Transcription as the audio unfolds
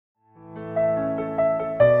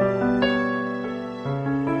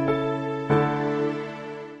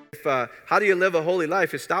how do you live a holy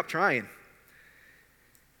life? Is stop trying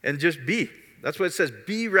and just be. That's what it says.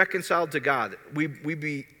 Be reconciled to God.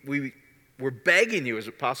 We're begging you, as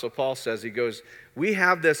Apostle Paul says. He goes, we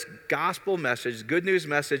have this gospel message, good news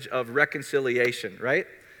message of reconciliation, right?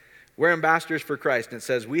 We're ambassadors for Christ. And it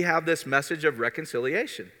says, we have this message of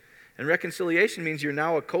reconciliation. And reconciliation means you're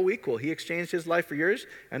now a co-equal. He exchanged his life for yours,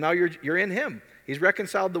 and now you're in him. He's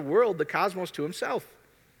reconciled the world, the cosmos, to himself.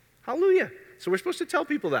 Hallelujah. So we're supposed to tell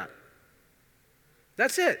people that.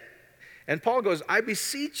 That's it. And Paul goes, I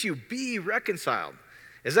beseech you, be reconciled.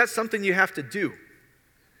 Is that something you have to do?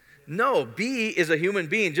 No, be is a human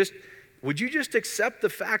being. Would you just accept the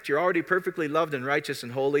fact you're already perfectly loved and righteous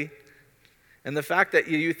and holy? And the fact that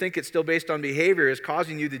you think it's still based on behavior is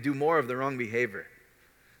causing you to do more of the wrong behavior.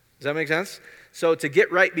 Does that make sense? So to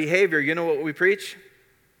get right behavior, you know what we preach?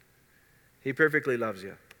 He perfectly loves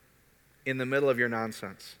you in the middle of your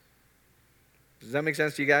nonsense. Does that make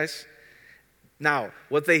sense to you guys? Now,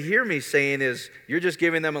 what they hear me saying is, you're just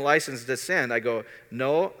giving them a license to sin. I go,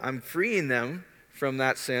 no, I'm freeing them from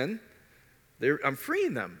that sin. I'm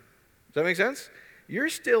freeing them. Does that make sense? You're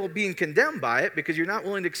still being condemned by it because you're not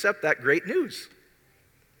willing to accept that great news.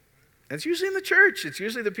 And it's usually in the church. It's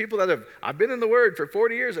usually the people that I've been in the Word for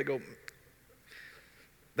 40 years. I go,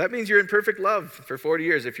 that means you're in perfect love for 40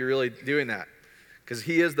 years if you're really doing that. Because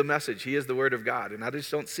He is the message. He is the Word of God. And I just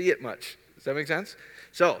don't see it much. Does that make sense?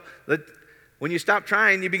 So, when you stop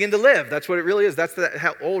trying, you begin to live. That's what it really is. That's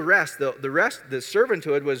the old rest. The rest, the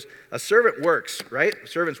servanthood was a servant works, right?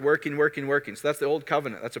 Servant's working. So that's the old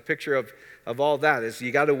covenant. That's a picture of all that. Is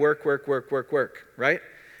you got to work, right?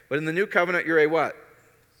 But in the new covenant, you're a what?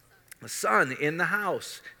 A son in the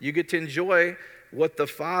house. You get to enjoy what the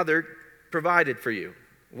Father provided for you.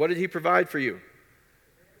 What did He provide for you?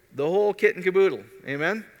 The whole kit and caboodle.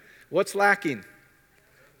 Amen? What's lacking?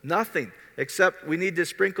 Nothing. Except we need to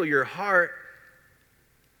sprinkle your heart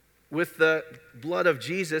with the blood of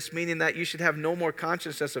Jesus, meaning that you should have no more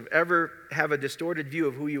consciousness of ever have a distorted view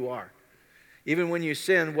of who you are. Even when you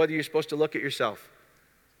sin, what are you supposed to look at yourself?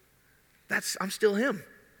 I'm still Him.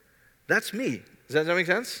 That's me. Does that make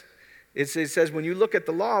sense? It says when you look at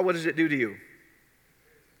the law, what does it do to you?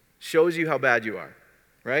 Shows you how bad you are,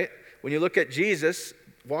 right? When you look at Jesus,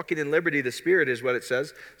 walking in liberty, the Spirit is what it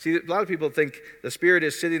says. See, a lot of people think the Spirit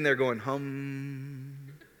is sitting there going, hum.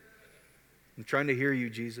 I'm trying to hear you,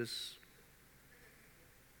 Jesus.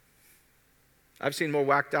 I've seen more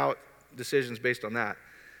whacked out decisions based on that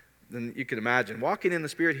than you can imagine. Walking in the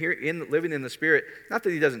Spirit, living in the Spirit, not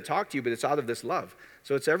that He doesn't talk to you, but it's out of this love.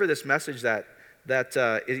 So it's ever this message that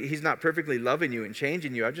He's not perfectly loving you and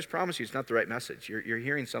changing you. I just promise you it's not the right message. You're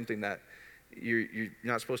hearing something that you're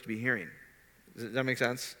not supposed to be hearing. Does that make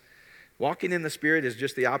sense? Walking in the Spirit is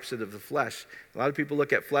just the opposite of the flesh. A lot of people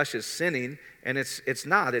look at flesh as sinning, and it's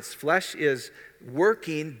not. Flesh is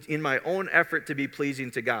working in my own effort to be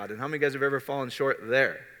pleasing to God. And how many of you guys have ever fallen short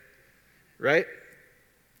there? Right?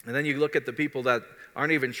 And then you look at the people that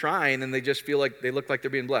aren't even trying, and they just feel like they look like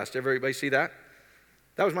they're being blessed. Everybody see that?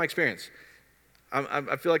 That was my experience.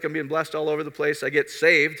 I feel like I'm being blessed all over the place. I get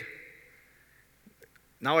saved.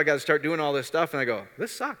 Now I got to start doing all this stuff, and I go,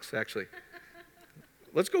 this sucks, actually.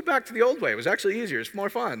 Let's go back to the old way. It was actually easier. It's more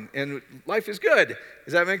fun, and life is good.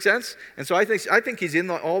 Does that make sense? And so I think He's in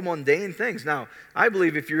all mundane things. Now, I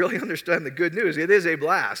believe if you really understand the good news, it is a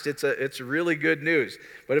blast. It's really good news.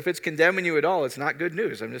 But if it's condemning you at all, it's not good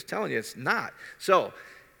news. I'm just telling you, it's not. So,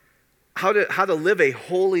 how to live a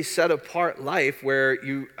holy, set-apart life where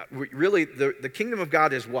you really, the kingdom of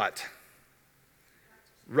God is what?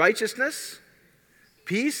 Righteousness,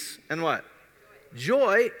 peace, and what?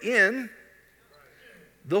 Joy in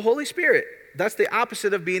the Holy Spirit. That's the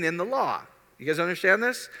opposite of being in the law. You guys understand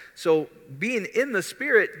this? So being in the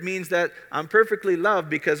Spirit means that I'm perfectly loved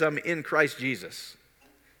because I'm in Christ Jesus.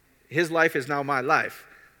 His life is now my life.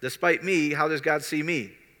 Despite me, how does God see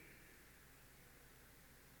me?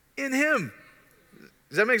 In Him.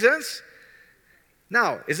 Does that make sense?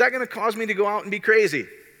 Now, is that going to cause me to go out and be crazy?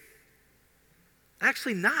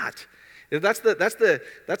 Actually not. That's the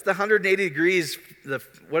 180 degrees,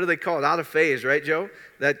 what do they call it? Out of phase, right, Joe?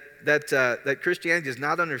 That Christianity does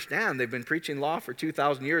not understand. They've been preaching law for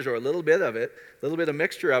 2,000 years, or a little bit of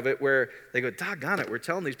mixture of it, where they go, doggone it, we're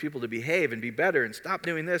telling these people to behave and be better and stop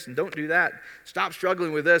doing this and don't do that. Stop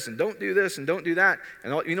struggling with this and don't do this and don't do that.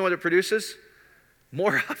 And you know what it produces?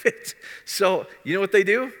 More of it. So, you know what they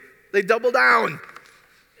do? They double down.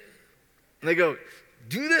 And they go,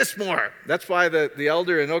 do this more. That's why the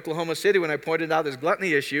elder in Oklahoma City, when I pointed out this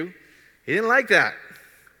gluttony issue, he didn't like that.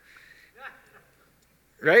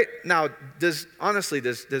 Right? Now, is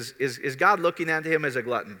God looking at him as a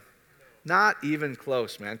glutton? Not even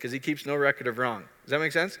close, man, because he keeps no record of wrong. Does that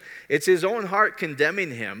make sense? It's his own heart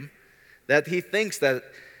condemning him that he thinks that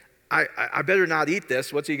I better not eat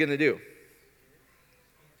this. What's he going to do?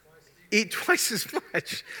 Eat twice as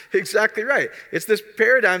much. Exactly right. It's this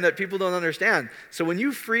paradigm that people don't understand. So when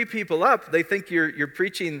you free people up, they think you're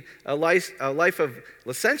preaching a life of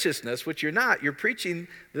licentiousness, which you're not. You're preaching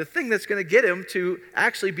the thing that's going to get him to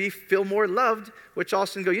actually feel more loved, which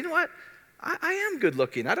also go, you know what? I am good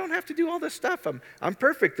looking. I don't have to do all this stuff. I'm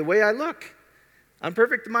perfect the way I look. I'm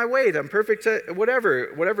perfect in my weight. I'm perfect to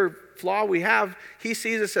whatever flaw we have. He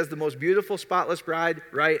sees us as the most beautiful, spotless bride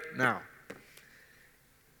right now.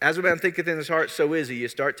 As a man thinketh in his heart, so is he. You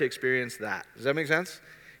start to experience that. Does that make sense?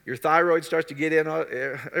 Your thyroid starts to get in.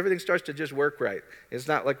 Everything starts to just work right. It's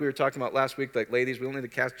not like we were talking about last week, like, ladies, we don't need to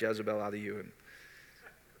cast Jezebel out of you. And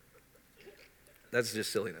that's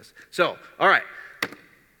just silliness. So, all right.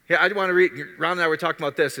 Yeah, I want to read. Ron and I were talking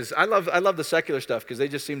about this. I love the secular stuff because they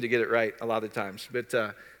just seem to get it right a lot of times. But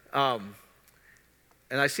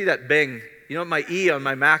and I see that Bing. You know, my E on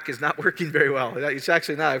my Mac is not working very well. It's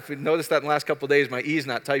actually not. I've noticed that in the last couple of days, my E is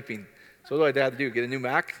not typing. So what do I have to do? Get a new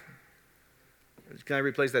Mac? Can I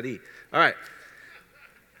replace that E? All right.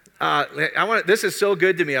 This is so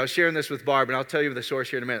good to me. I was sharing this with Barb, and I'll tell you the source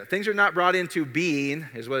here in a minute. Things are not brought into being,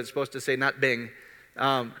 is what it's supposed to say, not Bing.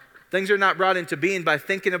 Things are not brought into being by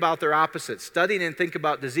thinking about their opposites. Studying and think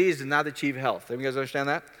about disease does not achieve health. You guys understand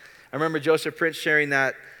that? I remember Joseph Prince sharing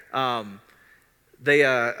that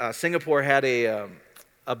Singapore had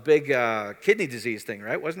a big kidney disease thing,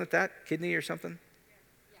 right? Wasn't it that? Kidney or something?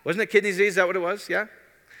 Yeah. Wasn't it kidney disease? Is that what it was? Yeah?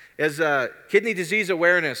 As kidney disease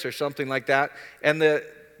awareness or something like that. And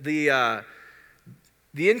the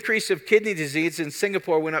increase of kidney disease in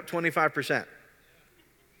Singapore went up 25%.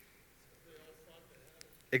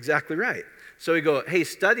 Exactly right. So we go, hey,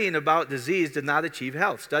 studying about disease did not achieve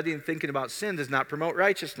health. Studying, thinking about sin does not promote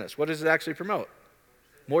righteousness. What does it actually promote?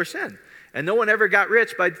 More sin. And no one ever got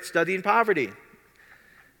rich by studying poverty.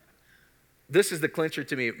 This is the clincher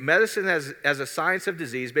to me. Medicine as a science of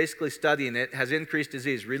disease, basically studying it, has increased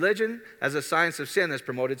disease. Religion as a science of sin has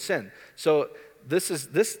promoted sin. So this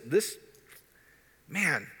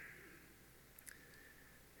man,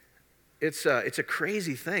 it's a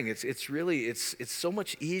crazy thing. It's really so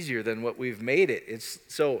much easier than what we've made it.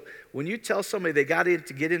 So when you tell somebody they got to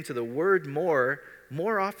get into the word more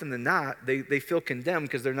often than not, they feel condemned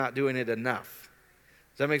because they're not doing it enough.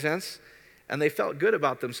 Does that make sense? And they felt good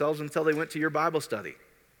about themselves until they went to your Bible study.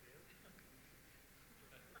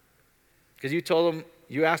 Because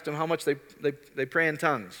you asked them how much they pray in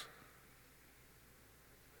tongues.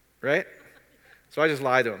 Right? So I just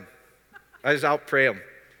lied to them. I just out-pray them.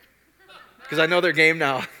 Because I know their game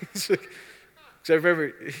now. Because I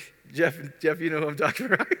remember, Jeff, you know who I'm talking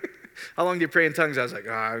about. How long do you pray in tongues? I was like,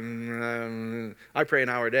 I pray an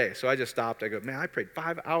hour a day. So I just stopped. I go, man, I prayed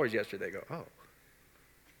 5 hours yesterday. I go, oh.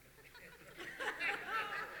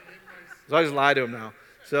 So I just lie to him now.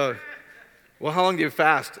 So, well, how long do you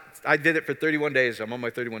fast? I did it for 31 days. I'm on my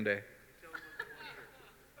 31 day.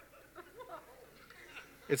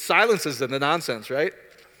 It silences the nonsense, right?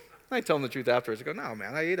 I tell them the truth afterwards. I go, no,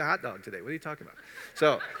 man, I ate a hot dog today. What are you talking about?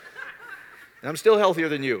 So, and I'm still healthier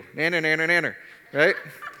than you. Nanner, right?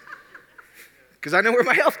 Because I know where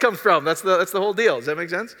my health comes from. That's the whole deal. Does that make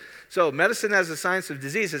sense? So medicine as a science of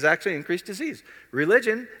disease has actually increased disease.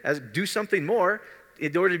 Religion, as do something more,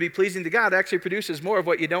 in order to be pleasing to God, actually produces more of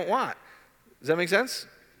what you don't want. Does that make sense?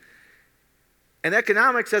 And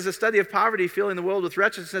economics as a study of poverty, filling the world with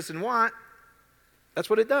wretchedness and want, that's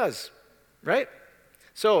what it does, right?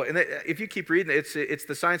 So, and if you keep reading, it's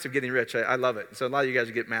the science of getting rich. I love it. So a lot of you guys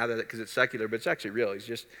get mad at it because it's secular, but it's actually real. He's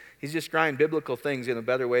just describing biblical things in a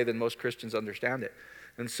better way than most Christians understand it.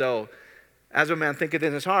 And so, as a man thinketh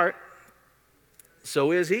in his heart,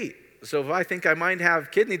 so is he. So if I think I might have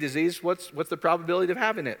kidney disease, what's the probability of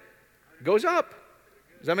having it? It goes up.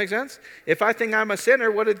 Does that make sense? If I think I'm a sinner,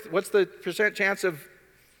 what's the percent chance of,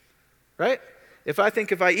 right? If I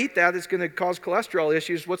think if I eat that, it's going to cause cholesterol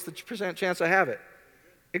issues, what's the percent chance I have it?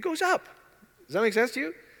 It goes up. Does that make sense to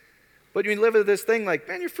you? But you live with this thing like,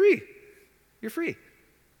 man, you're free. You're free.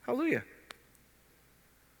 Hallelujah.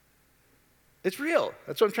 It's real.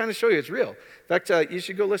 That's what I'm trying to show you. It's real. In fact, you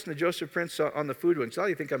should go listen to Joseph Prince on the food one. So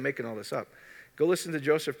you think I'm making all this up. Go listen to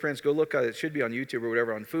Joseph Prince. Go look at it. It should be on YouTube or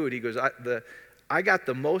whatever on food. He goes, I got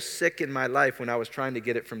the most sick in my life when I was trying to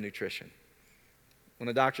get it from nutrition. When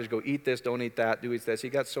the doctors go, eat this, don't eat that, do eat this. He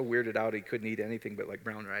got so weirded out he couldn't eat anything but like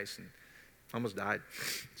brown rice and almost died.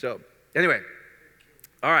 So anyway,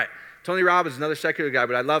 all right. Tony Robbins, another secular guy,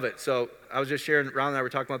 but I love it. So I was just sharing, Ron and I were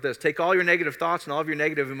talking about this. Take all your negative thoughts and all of your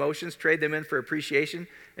negative emotions, trade them in for appreciation,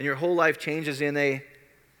 and your whole life changes in an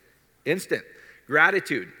instant.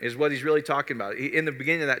 Gratitude is what he's really talking about. In the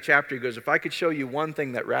beginning of that chapter, he goes, if I could show you one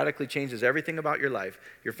thing that radically changes everything about your life,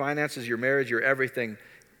 your finances, your marriage, your everything,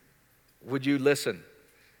 would you listen?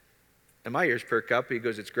 And my ears perk up. He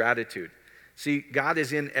goes, it's gratitude. See, God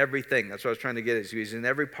is in everything. That's what I was trying to get at. He's in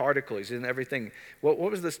every particle. He's in everything. What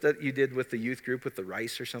was the study you did with the youth group with the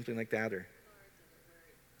rice or something like that? Or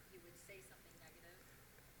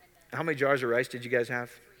how many jars of rice did you guys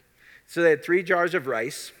have? So they had 3 jars of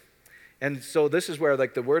rice. And so this is where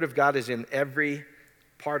like the word of God is in every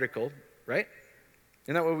particle, right?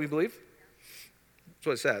 Isn't that what we believe? That's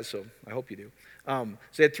what it says, so I hope you do. So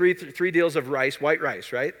they had three deals of rice, white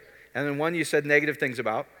rice, right? And then one you said negative things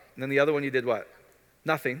about. And then the other one you did what?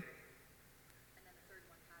 Nothing.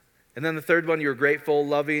 And then the third one you were grateful,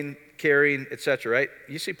 loving, caring, etc., right?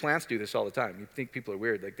 You see plants do this all the time. You think people are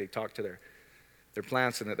weird, like they talk to their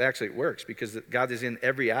plants, and it actually works because God is in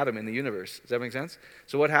every atom in the universe. Does that make sense?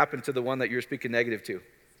 So what happened to the one that you were speaking negative to? It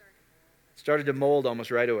started to mold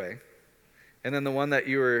almost right away. And then the one that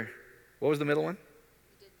you were, what was the middle one?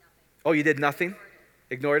 You did nothing. Oh, you did nothing?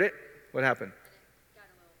 Ignored it? What happened?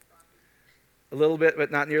 A little bit,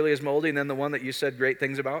 but not nearly as moldy. And then the one that you said great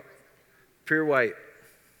things about? Pure white.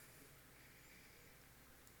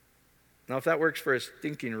 Now, if that works for a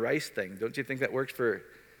stinking rice thing, don't you think that works for...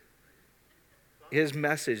 His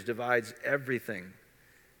message divides everything.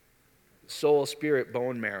 Soul, spirit,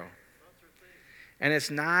 bone marrow. And it's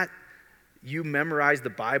not you memorize the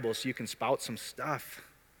Bible so you can spout some stuff.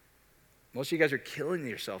 Most of you guys are killing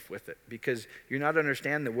yourself with it because you're not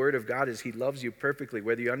understanding the Word of God as He loves you perfectly,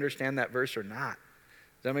 whether you understand that verse or not.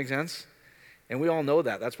 Does that make sense? And we all know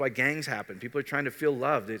that. That's why gangs happen. People are trying to feel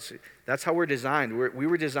loved. That's how we're designed. We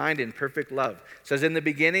were designed in perfect love. It says in the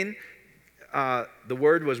beginning, the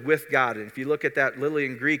Word was with God. And if you look at that literally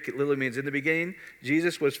in Greek, it literally means in the beginning,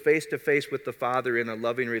 Jesus was face to face with the Father in a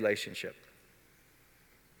loving relationship.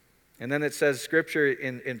 And then it says, Scripture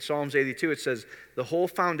in Psalms 82, it says, the whole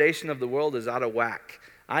foundation of the world is out of whack.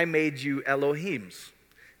 I made you Elohims.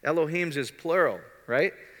 Elohims is plural,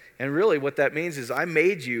 right? And really what that means is I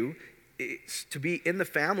made you to be in the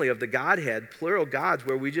family of the Godhead, plural gods,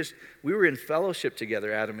 where we were in fellowship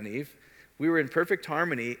together, Adam and Eve. We were in perfect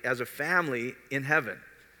harmony as a family in heaven.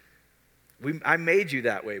 I made you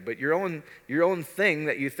that way, but your own thing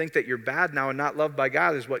that you think that you're bad now and not loved by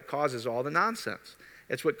God is what causes all the nonsense.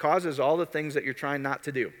 It's what causes all the things that you're trying not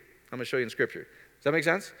to do. I'm going to show you in Scripture. Does that make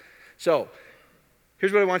sense? So,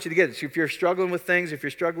 here's what I want you to get. So if you're struggling with things, if you're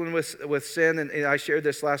struggling with sin, and I shared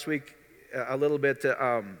this last week a little bit,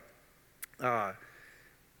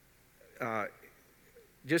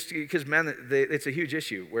 just because men, it's a huge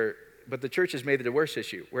issue but the church has made it a worse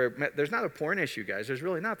issue, where there's not a porn issue, guys. There's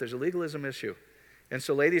really not. There's a legalism issue. And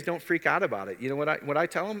so ladies, don't freak out about it. You know what I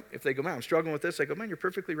tell them? If they go, man, I'm struggling with this, I go, man, you're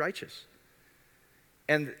perfectly righteous.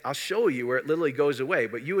 And I'll show you where it literally goes away.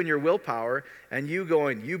 But you and your willpower and you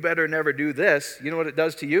going, you better never do this, you know what it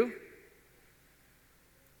does to you?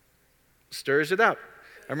 Stirs it up.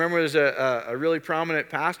 I remember there's a really prominent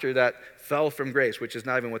pastor that fell from grace, which is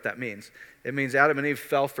not even what that means. It means Adam and Eve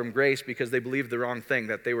fell from grace because they believed the wrong thing,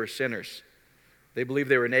 that they were sinners. They believed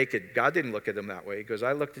they were naked. God didn't look at them that way. He goes,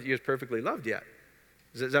 I looked at you as perfectly loved yet.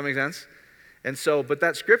 Does that make sense? And so, but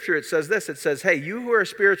that scripture, it says this. It says, hey, you who are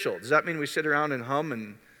spiritual. Does that mean we sit around and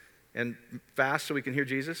hum and fast so we can hear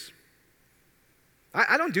Jesus?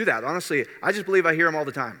 I don't do that, honestly. I just believe I hear him all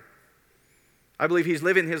the time. I believe he's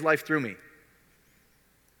living his life through me.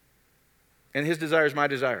 And his desire is my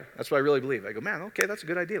desire. That's what I really believe. I go, man, okay, that's a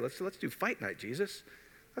good idea. Let's do fight night, Jesus.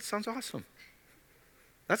 That sounds awesome.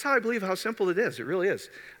 That's how I believe how simple it is. It really is.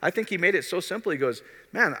 I think he made it so simple. He goes,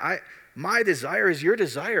 man, my desire is your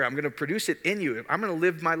desire. I'm going to produce it in you. I'm going to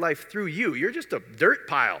live my life through you. You're just a dirt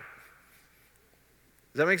pile.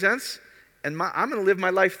 Does that make sense? And I'm going to live my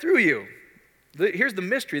life through you. Here's the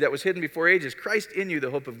mystery that was hidden before ages. Christ in you,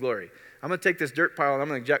 the hope of glory. I'm going to take this dirt pile and I'm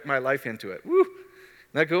going to inject my life into it. Woo! Isn't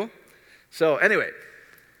that cool? So anyway,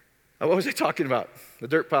 what was I talking about? The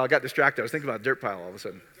dirt pile. I got distracted. I was thinking about dirt pile all of a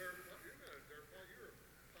sudden.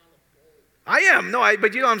 I am.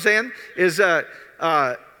 But you know what I'm saying? Is, you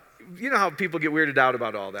know how people get weirded out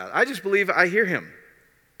about all that. I just believe I hear him.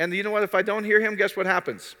 And you know what? If I don't hear him, guess what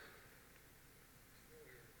happens?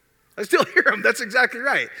 I still hear him. That's exactly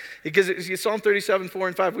right. Because Psalm 37, 4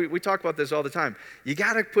 and 5, we talk about this all the time. You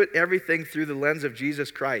got to put everything through the lens of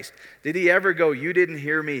Jesus Christ. Did he ever go, you didn't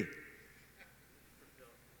hear me?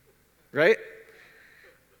 Right?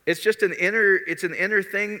 It's just an inner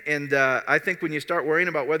thing, and I think when you start worrying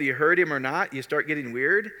about whether you heard him or not, you start getting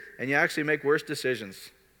weird, and you actually make worse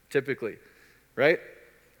decisions, typically, right?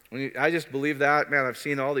 I just believe that. Man, I've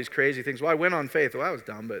seen all these crazy things. Well, I went on faith. Well, that was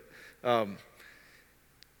dumb, but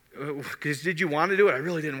because did you want to do it? I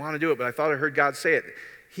really didn't want to do it, but I thought I heard God say it.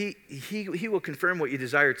 He will confirm what you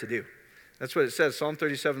desire to do. That's what it says. Psalm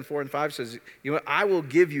 37, 4 and 5 says, I will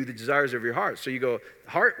give you the desires of your heart. So you go,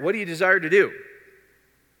 heart, what do you desire to do?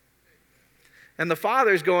 And the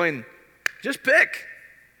Father's going, just pick.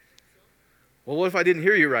 Well, what if I didn't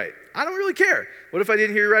hear you right? I don't really care. What if I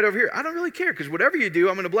didn't hear you right over here? I don't really care, because whatever you do,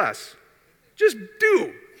 I'm going to bless. Just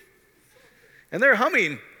do. And they're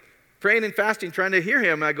humming, praying and fasting, trying to hear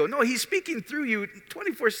him. And I go, no, he's speaking through you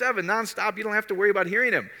 24/7, nonstop. You don't have to worry about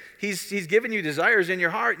hearing him. He's giving you desires in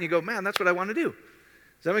your heart, and you go, man, that's what I want to do.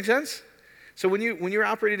 Does that make sense? So when you're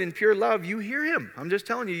operating in pure love, you hear him. I'm just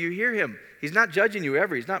telling you, you hear him. He's not judging you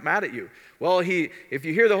ever. He's not mad at you. Well, if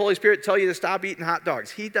you hear the Holy Spirit tell you to stop eating hot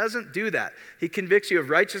dogs, he doesn't do that. He convicts you of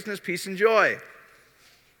righteousness, peace, and joy.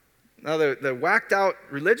 Now, the whacked out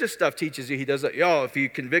religious stuff teaches you he does that. If he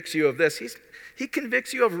convicts you of this, he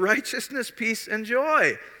convicts you of righteousness, peace, and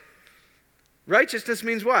joy. Righteousness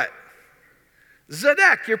means what?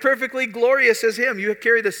 Zadek, you're perfectly glorious as him. You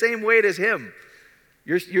carry the same weight as him.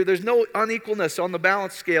 There's no unequalness on the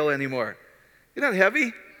balance scale anymore. Isn't that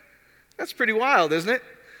heavy? That's pretty wild, isn't it?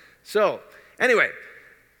 So, anyway,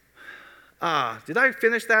 did I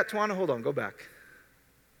finish that, Tawana? Hold on, go back.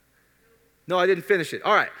 No, I didn't finish it.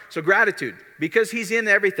 All right, so gratitude. Because he's in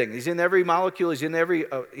everything. He's in every molecule. He's in every,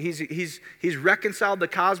 he's reconciled the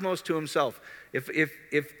cosmos to himself.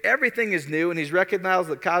 If everything is new and he's reconciled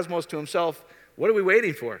the cosmos to himself, what are we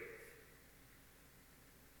waiting for?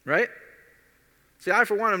 Right? See, I,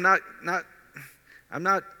 for one, I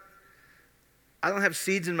don't have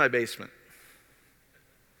seeds in my basement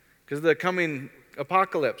because of the coming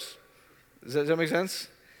apocalypse. Does that make sense?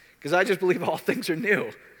 Because I just believe all things are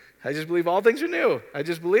new. I just believe all things are new. I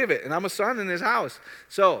just believe it. And I'm a son in his house.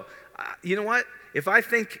 So, you know what? If I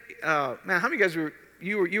think, man, how many guys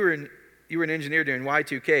you were an engineer during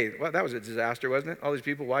Y2K? Well, that was a disaster, wasn't it? All these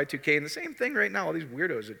people, Y2K, and the same thing right now, all these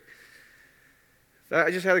weirdos. I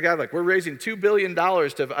just had a guy we're raising $2 billion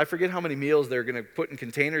I forget how many meals they're going to put in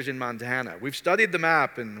containers in Montana. We've studied the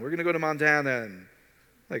map, and we're going to go to Montana, and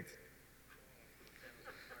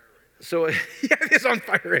so, yeah, it's on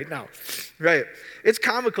fire right now. Right. It's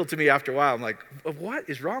comical to me after a while. I'm like, what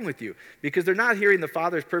is wrong with you? Because they're not hearing the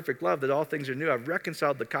Father's perfect love, that all things are new. I've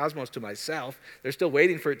reconciled the cosmos to myself. They're still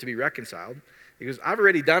waiting for it to be reconciled. Because I've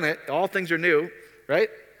already done it. All things are new, right?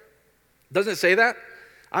 Doesn't it say that?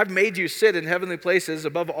 I've made you sit in heavenly places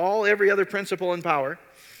above every other principle and power.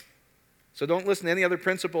 So don't listen to any other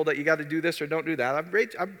principle that you got to do this or don't do that.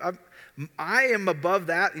 I am above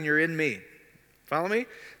that, and you're in me. Follow me?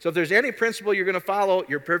 So if there's any principle you're going to follow,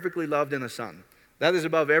 you're perfectly loved in the Son. That is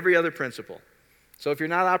above every other principle. So if you're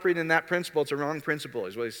not operating in that principle, it's a wrong principle,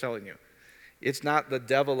 is what he's telling you. It's not the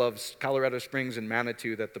devil of Colorado Springs and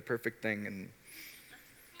Manitou that's the perfect thing. And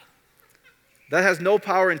that has no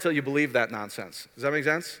power until you believe that nonsense. Does that make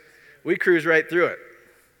sense? We cruise right through it.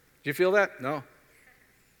 Do you feel that? No.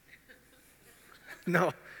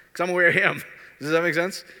 No, because I'm aware of him. Does that make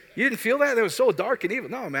sense? You didn't feel that? That was so dark and evil.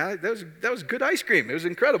 No, man, that was good ice cream. It was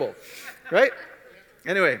incredible, right?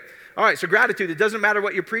 Anyway, all right, so gratitude. It doesn't matter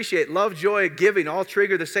what you appreciate. Love, joy, giving all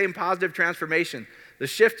trigger the same positive transformation. The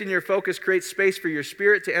shift in your focus creates space for your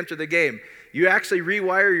spirit to enter the game. You actually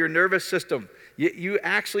rewire your nervous system. You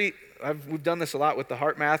actually, we've done this a lot with the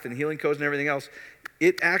heart math and healing codes and everything else.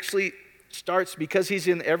 It actually starts, because he's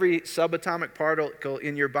in every subatomic particle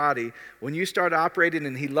in your body. When you start operating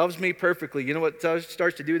and he loves me perfectly, you know what it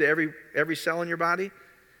starts to do to every cell in your body?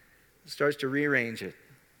 It starts to rearrange it.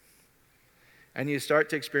 And you start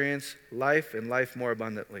to experience life and life more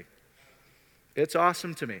abundantly. It's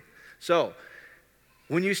awesome to me. So,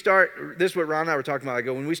 when you start, this is what Ron and I were talking about. I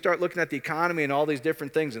go, when we start looking at the economy and all these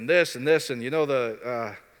different things and this, and you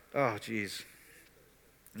know oh, geez.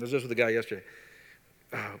 I was just with a guy yesterday.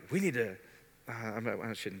 We need to,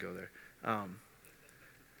 I shouldn't go there.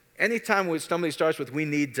 Anytime when somebody starts with we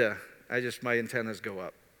need to, my antennas go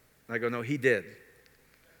up. I go, no, he did.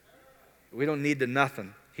 We don't need to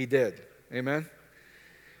nothing. He did. Amen?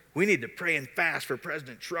 We need to pray and fast for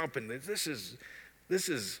President Trump, and this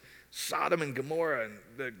is Sodom and Gomorrah, and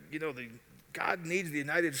God needs the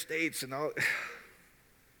United States and all.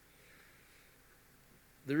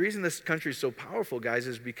 The reason this country is so powerful, guys,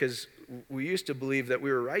 is because we used to believe that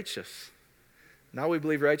we were righteous. Now we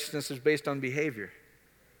believe righteousness is based on behavior.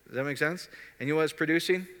 Does that make sense? And you know what it's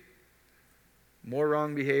producing? More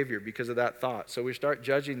wrong behavior because of that thought. So we start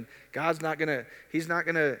judging. He's not going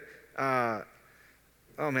to,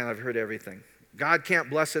 oh man, I've heard everything. God can't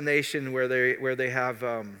bless a nation where they have,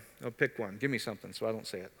 pick one. Give me something so I don't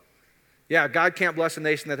say it. Yeah, God can't bless a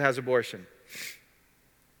nation that has abortion.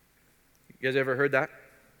 You guys ever heard that?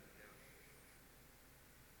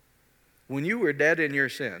 When you were dead in your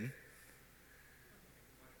sin,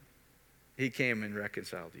 he came and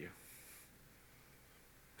reconciled you.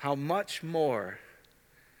 How much more,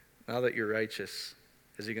 now that you're righteous,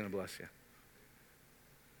 is he going to bless you?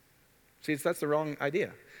 See, that's the wrong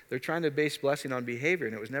idea. They're trying to base blessing on behavior,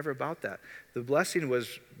 and it was never about that. The lack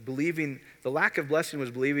of blessing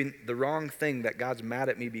was believing the wrong thing, that God's mad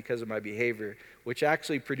at me because of my behavior, which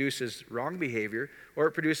actually produces wrong behavior, or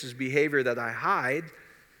it produces behavior that I hide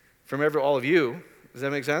from all of you. Does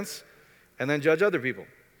that make sense? And then judge other people.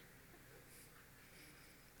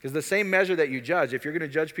 Because the same measure that you judge, if you're going to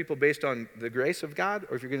judge people based on the grace of God,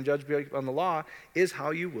 or if you're going to judge people on the law, is how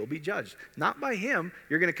you will be judged. Not by him.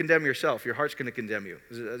 You're going to condemn yourself. Your heart's going to condemn you.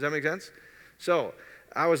 Does that make sense? So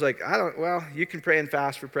I was like, you can pray and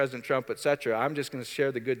fast for President Trump, etc. I'm just going to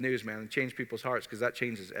share the good news, man, and change people's hearts, because that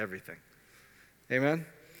changes everything. Amen?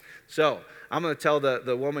 So I'm going to tell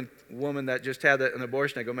the woman that just had an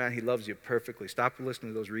abortion, I go, man, he loves you perfectly. Stop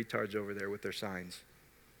listening to those retards over there with their signs.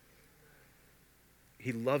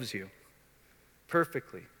 He loves you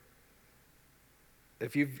perfectly.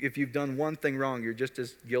 If you've done one thing wrong, you're just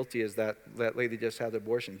as guilty as that lady just had the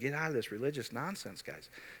abortion. Get out of this religious nonsense, guys.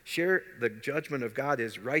 Share the judgment of God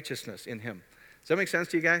is righteousness in him. Does that make sense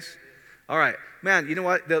to you guys? All right. Man, you know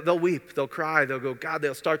what? They'll weep. They'll cry. They'll go, God,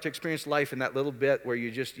 they'll start to experience life in that little bit where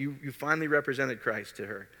you finally represented Christ to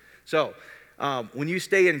her. So when you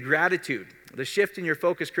stay in gratitude, the shift in your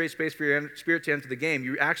focus creates space for your spirit to enter the game.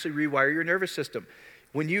 You actually rewire your nervous system.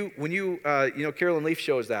 When you Carolyn Leaf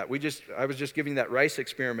shows that. I was just giving that rice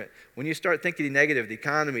experiment. When you start thinking negative, the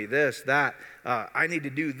economy, this, that, I need to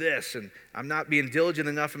do this, and I'm not being diligent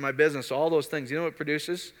enough in my business, all those things, you know what it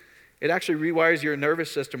produces? It actually rewires your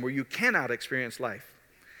nervous system where you cannot experience life.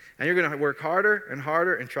 And you're going to work harder and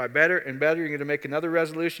harder and try better and better. You're going to make another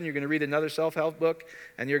resolution. You're going to read another self-help book,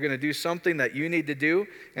 and you're going to do something that you need to do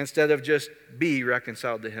instead of just be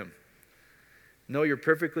reconciled to him. Know you're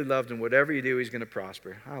perfectly loved, and whatever you do, he's going to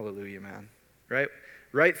prosper. Hallelujah, man. Right?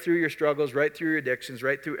 Right through your struggles, right through your addictions,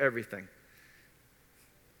 right through everything.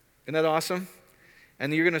 Isn't that awesome?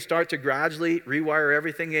 And you're going to start to gradually rewire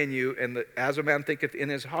everything in you, and as a man thinketh in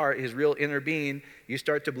his heart, his real inner being, you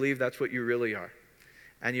start to believe that's what you really are.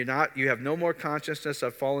 And you have no more consciousness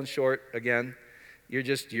of fallen short again. You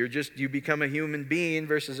become a human being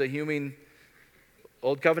versus a human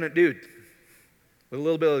old covenant dude. With a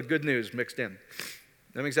little bit of good news mixed in.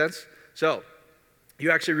 That make sense? So, you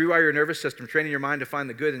actually rewire your nervous system, training your mind to find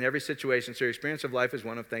the good in every situation, so your experience of life is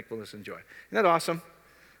one of thankfulness and joy. Isn't that awesome?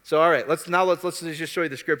 So, all right, let's just show you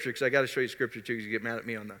the scripture, because I got to show you scripture too, because you get mad at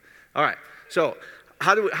me on that. All right, so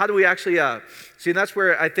how do we actually see? And that's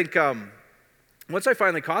where I think once I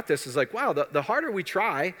finally caught this, is like, wow, the harder we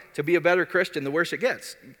try to be a better Christian, the worse it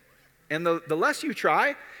gets. And the less you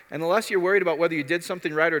try, and the less you're worried about whether you did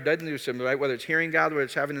something right or didn't do something right, whether it's hearing God, whether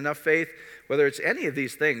it's having enough faith, whether it's any of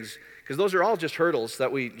these things, because those are all just hurdles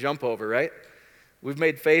that we jump over, right? We've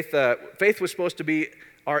made faith was supposed to be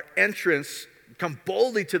our entrance, come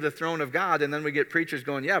boldly to the throne of God, and then we get preachers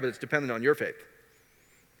going, yeah, but it's dependent on your faith.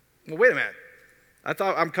 Well, wait a minute. I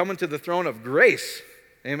thought I'm coming to the throne of grace.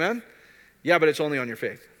 Amen? Yeah, but it's only on your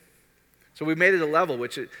faith. So we made it a level,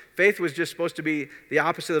 faith was just supposed to be the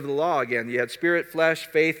opposite of the law again. You had spirit, flesh,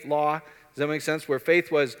 faith, law. Does that make sense? Where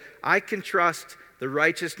faith was, I can trust the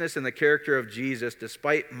righteousness and the character of Jesus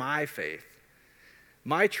despite my faith.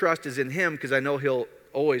 My trust is in him because I know he'll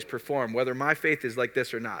always perform, whether my faith is like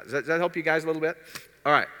this or not. Does that help you guys a little bit?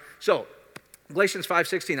 All right. So Galatians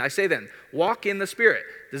 5:16, I say then, walk in the Spirit.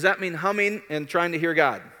 Does that mean humming and trying to hear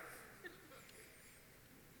God?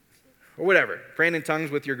 Or whatever, praying in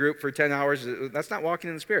tongues with your group for 10 hours, that's not walking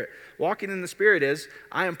in the Spirit. Walking in the Spirit is,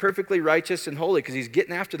 I am perfectly righteous and holy, because he's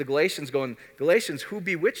getting after the Galatians going, Galatians, who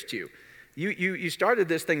bewitched you? You started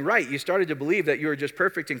this thing right. You started to believe that you were just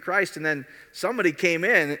perfect in Christ, and then somebody came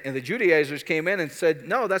in, and the Judaizers came in and said,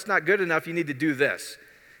 no, that's not good enough, you need to do this.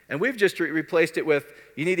 And we've just replaced it with,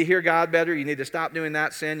 you need to hear God better, you need to stop doing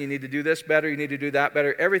that sin, you need to do this better, you need to do that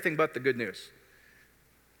better, everything but the good news.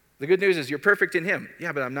 The good news is you're perfect in him.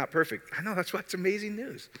 Yeah, but I'm not perfect. I know, that's why it's amazing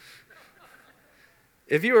news.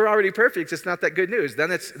 If you were already perfect, it's not that good news.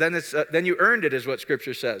 Then you earned it, is what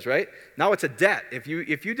Scripture says, right? Now it's a debt. If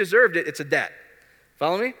you deserved it, it's a debt.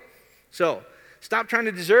 Follow me? So stop trying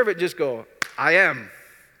to deserve it. Just go, I am.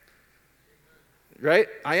 right?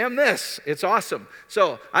 I am this. It's awesome.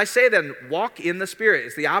 So I say then, walk in the Spirit.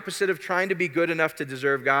 It's the opposite of trying to be good enough to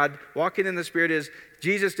deserve God. Walking in the Spirit is,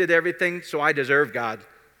 Jesus did everything, so I deserve God.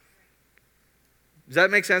 Does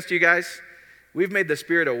that make sense to you guys? We've made the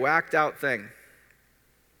Spirit a whacked out thing.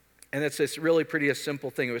 And it's this really pretty a simple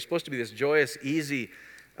thing. It was supposed to be this joyous, easy,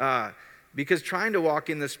 because trying to walk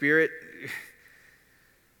in the Spirit,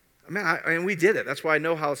 and we did it. That's why I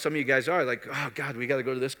know how some of you guys are. Like, oh, God, we got to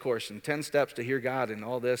go to this course and 10 steps to hear God and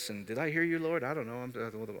all this. And did I hear you, Lord? I don't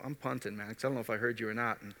know. I'm punting, man, because I don't know if I heard you or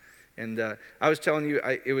not. And I was telling you,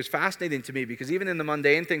 it was fascinating to me because even in the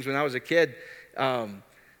mundane things when I was a kid, some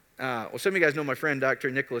of you guys know my friend, Dr.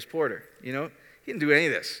 Nicholas Porter. You know, he didn't do any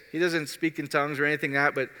of this. He doesn't speak in tongues or anything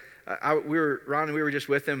like that. But Ron and we were just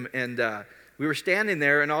with him, and we were standing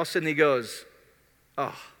there, and all of a sudden he goes,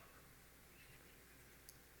 oh.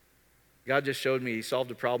 God just showed me he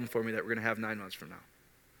solved a problem for me that we're going to have 9 months from now.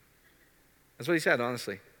 That's what he said,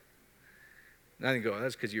 honestly. And I didn't go,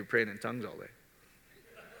 that's because you were praying in tongues all day.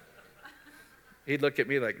 He'd look at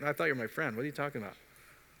me like, no, I thought you were my friend. What are you talking about?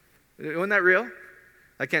 Wasn't that real?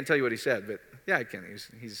 I can't tell you what he said, but yeah, I can.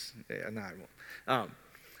 No, I won't.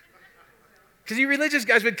 Because you religious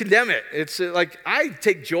guys would condemn it. It's like, I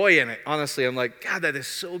take joy in it, honestly. I'm like, God, that is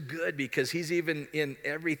so good because he's even in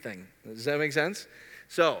everything. Does that make sense?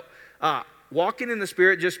 So, walking in the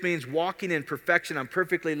Spirit just means walking in perfection. I'm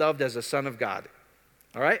perfectly loved as a son of God.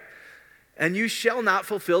 All right? And you shall not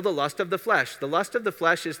fulfill the lust of the flesh. The lust of the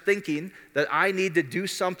flesh is thinking that I need to do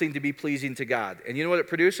something to be pleasing to God. And you know what it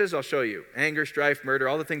produces? I'll show you. Anger, strife, murder,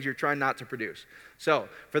 all the things you're trying not to produce. So,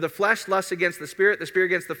 for the flesh lusts against the Spirit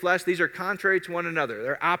against the flesh. These are contrary to one another.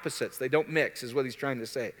 They're opposites. They don't mix, is what he's trying to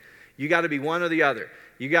say. You got to be one or the other.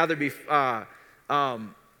 You got to be,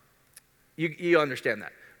 you understand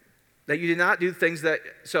that. That you do not do things that,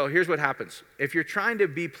 so here's what happens. If you're trying to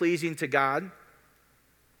be pleasing to God,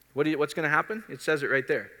 what's going to happen? It says it right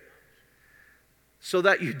there. So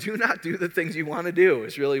that you do not do the things you want to do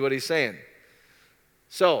is really what he's saying.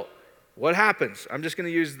 So, what happens? I'm just going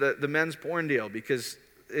to use the men's porn deal because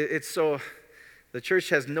it's so, the church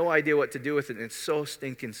has no idea what to do with it, and it's so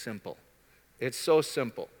stinking simple. It's so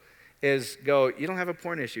simple. You don't have a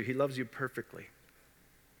porn issue. He loves you perfectly.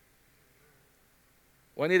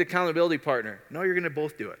 Well, I need an accountability partner. No, you're going to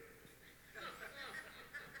both do it.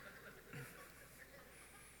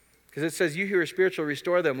 Because it says, you who are spiritual,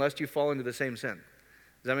 restore them, lest you fall into the same sin.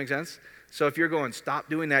 Does that make sense? So if you're going, stop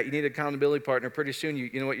doing that, you need an accountability partner, pretty soon, you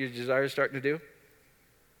know what your desire is starting to do?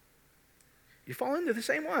 You fall into the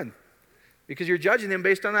same one. Because you're judging them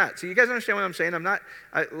based on that. So you guys understand what I'm saying?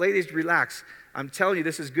 Ladies, relax. I'm telling you,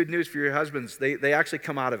 this is good news for your husbands. They actually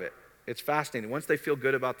come out of it. It's fascinating. Once they feel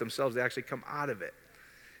good about themselves, they actually come out of it.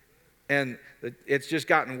 And it's just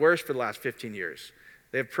gotten worse for the last 15 years.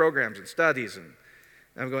 They have programs and studies, and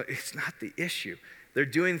I'm going, it's not the issue. They're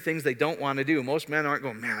doing things they don't want to do. Most men aren't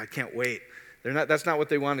going, man, I can't wait. That's not what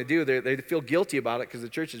they want to do. They feel guilty about it because the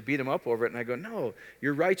church has beat them up over it. And I go, no,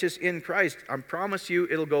 you're righteous in Christ. I promise you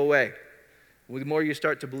it'll go away. The more you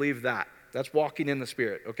start to believe that. That's walking in the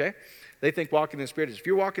Spirit, okay? They think walking in the Spirit is, if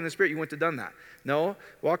you're walking in the Spirit, you wouldn't have done that. No,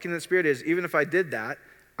 walking in the Spirit is, even if I did that,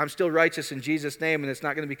 I'm still righteous in Jesus' name, and it's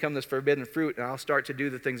not going to become this forbidden fruit, and I'll start to do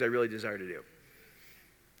the things I really desire to do.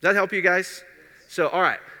 Does that help you guys? So, all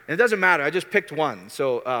right. And it doesn't matter. I just picked one.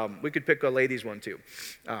 So we could pick a ladies' one, too.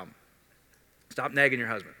 Stop nagging your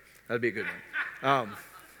husband. That'd be a good one.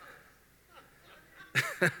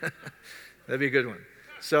 That'd be a good one.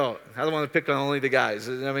 So I don't want to pick on only the guys.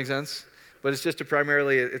 Does that make sense? But it's just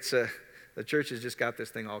the church has just got this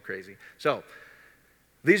thing all crazy. So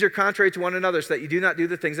these are contrary to one another, so that you do not do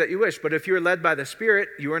the things that you wish. But if you are led by the Spirit,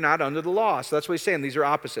 you are not under the law. So that's what he's saying. These are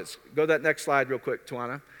opposites. Go to that next slide real quick,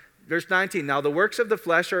 Tawana. Verse 19. Now the works of the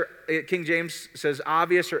flesh are, King James says,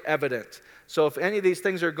 obvious or evident. So if any of these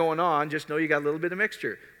things are going on, just know you got a little bit of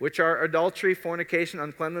mixture, which are adultery, fornication,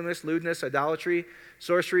 uncleanness, lewdness, idolatry,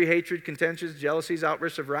 sorcery, hatred, contentions, jealousies,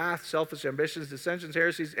 outbursts of wrath, selfish ambitions, dissensions,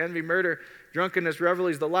 heresies, envy, murder, drunkenness,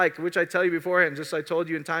 revelries, the like, which I tell you beforehand, just as I told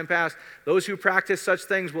you in time past, those who practice such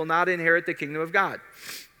things will not inherit the kingdom of God.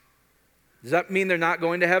 Does that mean they're not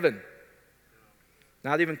going to heaven?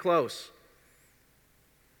 Not even close.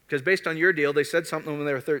 Because based on your deal, they said something when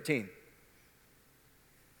they were 13.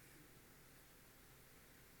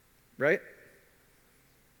 Right?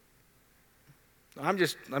 I'm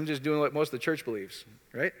just doing what most of the church believes,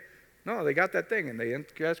 right? No, they got that thing, and they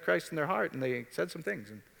asked Christ in their heart, and they said some things,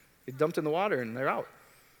 and they dumped in the water, and they're out.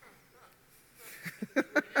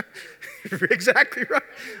 Exactly right.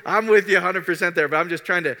 I'm with you 100% there, but I'm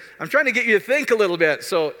trying to get you to think a little bit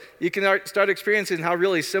so you can start experiencing how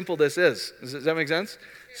really simple this is. Does that make sense?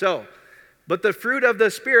 So, But the fruit of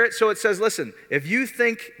the Spirit, so it says, listen, if you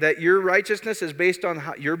think that your righteousness is based on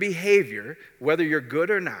your behavior, whether you're good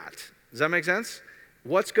or not, does that make sense?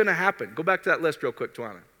 What's going to happen? Go back to that list real quick,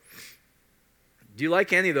 Tawana. Do you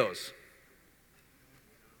like any of those?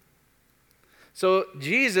 So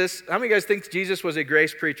Jesus, how many of you guys think Jesus was a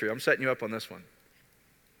grace preacher? I'm setting you up on this one.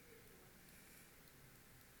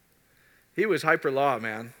 He was hyper law,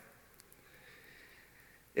 man.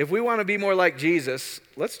 If we want to be more like Jesus,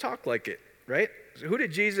 let's talk like it, right? So who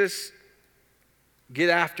did Jesus get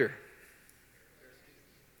after?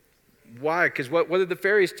 Why? Because what did the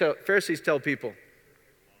Pharisees tell people?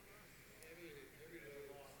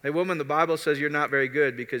 Hey, woman, the Bible says you're not very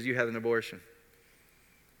good because you had an abortion.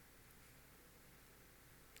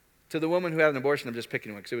 To the woman who had an abortion, I'm just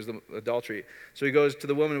picking one because it was the adultery. So he goes to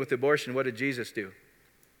the woman with the abortion. What did Jesus do?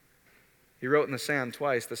 He wrote in the sand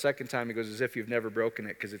twice. The second time he goes, as if you've never broken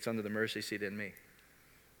it because it's under the mercy seat in me.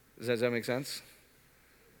 Does that make sense?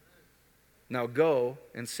 Now go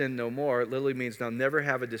and sin no more. It literally means now never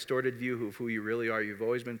have a distorted view of who you really are. You've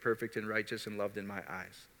always been perfect and righteous and loved in my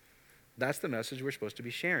eyes. That's the message we're supposed to be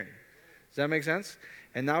sharing. Does that make sense?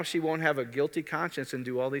 And now she won't have a guilty conscience and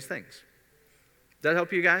do all these things. Does that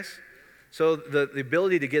help you guys? So the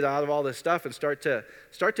ability to get out of all this stuff and start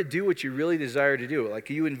to do what you really desire to do. Like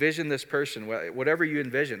you envision this person, whatever you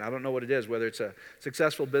envision. I don't know what it is, whether it's a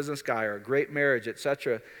successful business guy or a great marriage,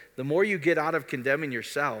 etc. The more you get out of condemning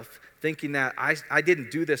yourself, thinking that I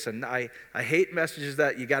didn't do this, and I hate messages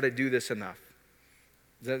that you got to do this enough.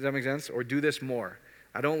 Does that make sense? Or do this more.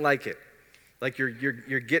 I don't like it. Like you're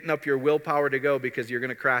getting up your willpower to go because you're going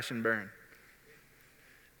to crash and burn.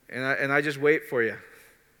 And I just wait for you.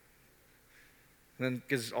 And then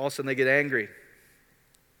because all of a sudden they get angry.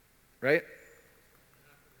 Right?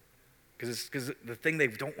 Because the thing they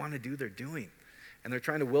don't want to do, they're doing. And they're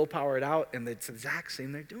trying to willpower it out, and it's the exact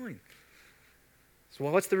same they're doing. So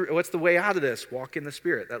well, what's the way out of this? Walk in the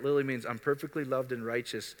Spirit. That literally means I'm perfectly loved and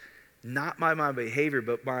righteous, not by my behavior,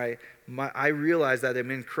 but I realize that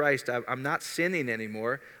I'm in Christ. I'm not sinning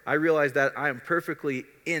anymore. I realize that I am perfectly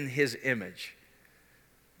in His image.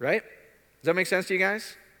 Right? Does that make sense to you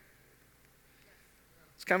guys?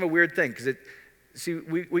 It's kind of a weird thing because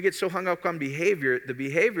we get so hung up on behavior. The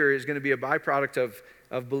behavior is going to be a byproduct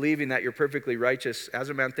of believing that you're perfectly righteous. As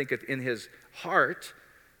a man thinketh in his heart,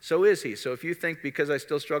 so is he. So if you think because I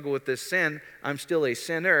still struggle with this sin, I'm still a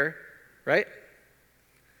sinner, right?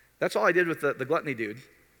 That's all I did with the gluttony dude.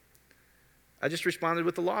 I just responded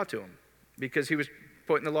with the law to him because he was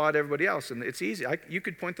pointing the law at everybody else. And it's easy. You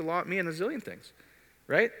could point the law at me and a zillion things,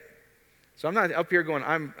 right? So I'm not up here going,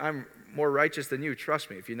 I'm more righteous than you. Trust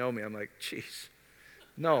me, if you know me, I'm like, geez.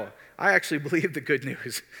 No, I actually believe the good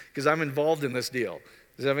news because I'm involved in this deal.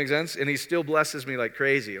 Does that make sense? And he still blesses me like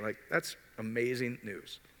crazy. I'm like, that's amazing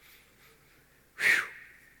news. Whew.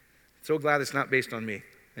 So glad it's not based on me.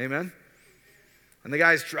 Amen? And the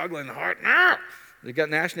guy's struggling hard. No! They've got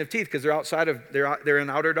gnashing of teeth because they're in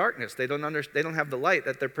outer darkness. They don't have the light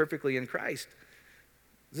that they're perfectly in Christ.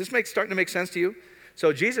 Is this starting to make sense to you?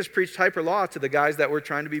 So Jesus preached hyper law to the guys that were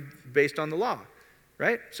trying to be based on the law,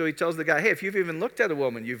 right? So he tells the guy, hey, if you've even looked at a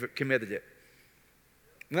woman, you've committed it.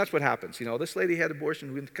 And that's what happens. You know, this lady had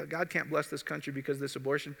abortion. God can't bless this country because of this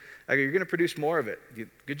abortion. I go, you're going to produce more of it.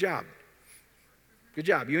 Good job. Good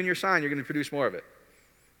job. You and your sign, you're going to produce more of it.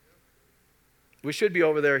 We should be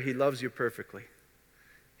over there. He loves you perfectly.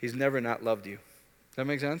 He's never not loved you. Does that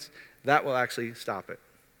make sense? That will actually stop it.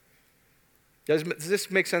 Does this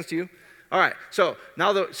make sense to you? All right. So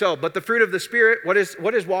but the fruit of the Spirit, what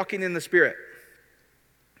is walking in the Spirit?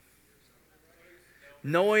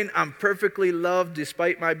 Knowing I'm perfectly loved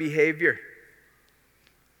despite my behavior.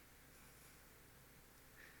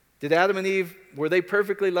 Did Adam and Eve, were they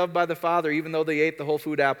perfectly loved by the Father even though they ate the whole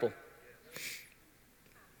food apple?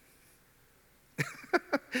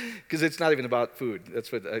 Because it's not even about food.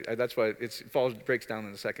 That's why it breaks down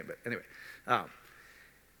in a second. But anyway,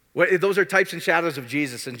 those are types and shadows of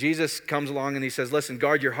Jesus. And Jesus comes along and he says, listen,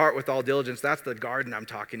 guard your heart with all diligence. That's the garden I'm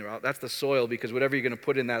talking about. That's the soil, because whatever you're going to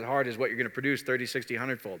put in that heart is what you're going to produce 30, 60,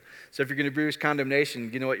 100-fold. So if you're going to produce condemnation,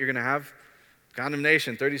 you know what you're going to have?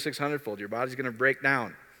 Condemnation, 3600-fold. Your body's going to break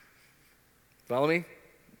down. Follow me?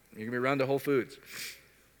 You're going to be run to Whole Foods.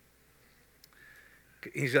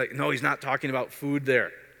 He's like, no, he's not talking about food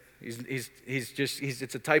there.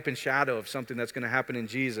 It's a type and shadow of something that's going to happen in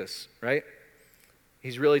Jesus, right?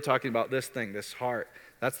 He's really talking about this thing, this heart.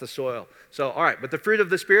 That's the soil. So, all right, but the fruit of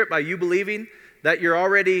the Spirit, by you believing that you're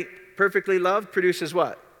already perfectly loved, produces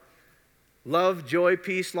what? Love, joy,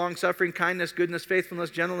 peace, long-suffering, kindness, goodness, faithfulness,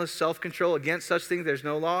 gentleness, self-control. Against such things there's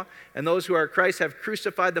no law. And those who are Christ have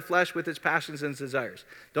crucified the flesh with its passions and its desires.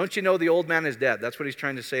 Don't you know the old man is dead? That's what he's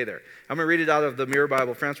trying to say there. I'm going to read it out of the Mirror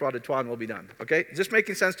Bible, Francois de Toine, will be done. Okay? Is this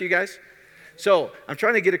making sense to you guys? So I'm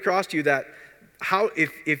trying to get across to you that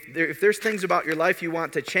if there's things about your life you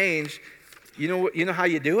want to change, you know how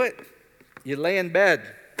you do it? You lay in bed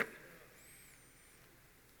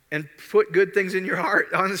and put good things in your heart.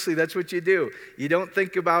 Honestly, that's what you do. You don't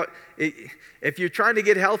think about it. If you're trying to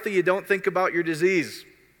get healthy, you don't think about your disease.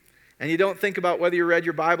 And you don't think about whether you read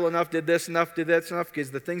your Bible enough, did this enough, did that enough,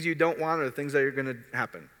 because the things you don't want are the things that are going to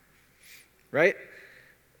happen. Right?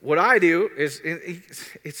 What I do is,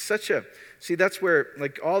 it's such a, see, that's where,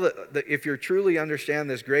 like, all if you truly understand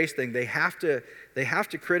this grace thing, they have to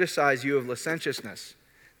criticize you of licentiousness.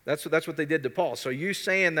 That's what they did to Paul. So you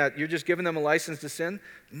saying that you're just giving them a license to sin?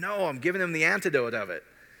 No, I'm giving them the antidote of it.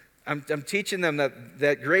 I'm teaching them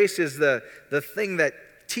that grace is the thing that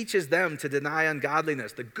teaches them to deny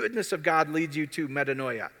ungodliness. The goodness of God leads you to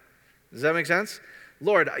metanoia. Does that make sense?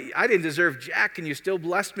 Lord, I didn't deserve jack and you still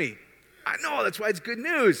blessed me. I know, that's why it's good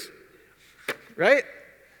news. Right?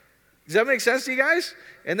 Does that make sense to you guys?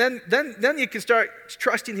 And then you can start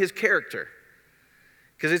trusting his character.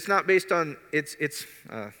 Because it's not based on,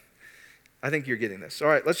 I think you're getting this. All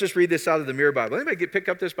right, let's just read this out of the Mirror Bible. Anybody pick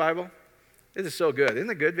up this Bible? This is so good. Isn't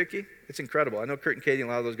it good, Vicki? It's incredible. I know Kurt and Katie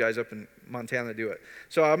and a lot of those guys up in Montana do it.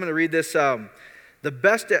 So I'm going to read this. I'm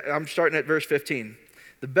starting at verse 15.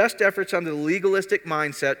 The best efforts under the legalistic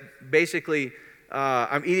mindset, basically,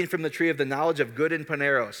 I'm eating from the tree of the knowledge of good and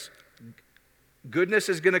paneros. Goodness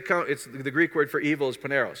is going to come. It's the Greek word for evil is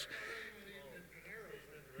paneros.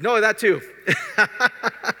 No, that too.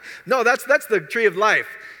 No, that's the tree of life.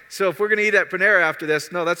 So if we're going to eat at Panera after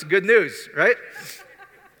this, no, that's good news, right?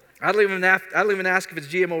 I don't even ask if it's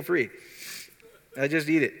GMO free. I just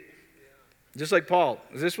eat it, just like Paul.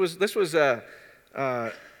 This food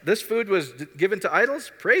was given to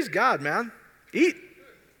idols. Praise God, man. Eat.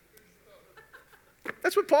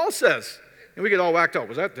 That's what Paul says. And we get all whacked up.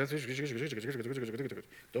 Was that?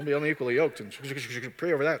 Don't be unequally yoked and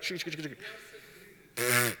pray over that.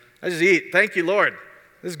 I just eat. Thank you, Lord.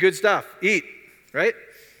 This is good stuff. Eat, right?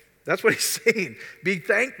 That's what he's saying. Be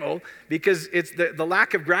thankful because it's the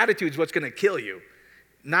lack of gratitude is what's going to kill you.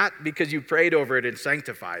 Not because you prayed over it and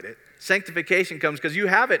sanctified it. Sanctification comes because you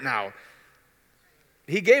have it now.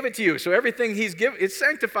 He gave it to you. So everything he's given, it's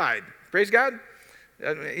sanctified. Praise God.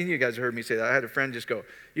 And you guys heard me say that. I had a friend just go,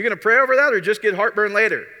 you're going to pray over that or just get heartburn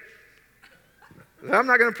later? I'm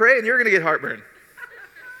not going to pray and you're going to get heartburn.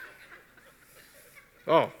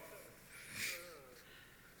 Oh.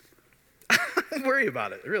 Don't worry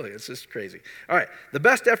about it. Really, it's just crazy. All right. The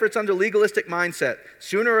best efforts under legalistic mindset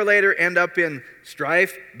sooner or later end up in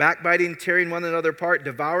strife, backbiting, tearing one another apart,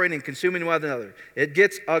 devouring and consuming one another. It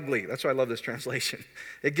gets ugly. That's why I love this translation.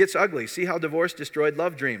 It gets ugly. See how divorce destroyed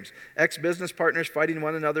love dreams. Ex-business partners fighting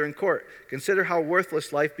one another in court. Consider how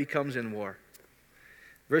worthless life becomes in war.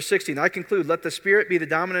 Verse 16, I conclude, let the Spirit be the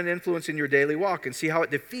dominant influence in your daily walk and see how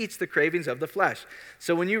it defeats the cravings of the flesh.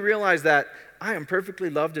 So when you realize that I am perfectly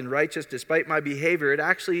loved and righteous despite my behavior, it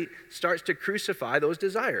actually starts to crucify those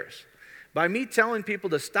desires. By me telling people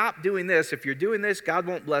to stop doing this, if you're doing this, God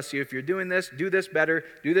won't bless you. If you're doing this, do this better,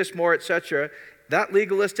 do this more, etc. That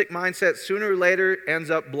legalistic mindset sooner or later ends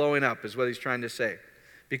up blowing up, is what he's trying to say.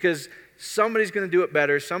 Because somebody's going to do it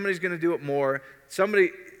better, somebody's going to do it more,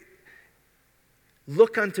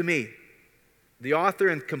 look unto me, the author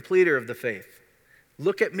and completer of the faith.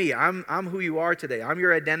 Look at me. I'm who you are today. I'm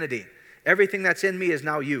your identity. Everything that's in me is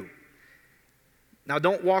now you. Now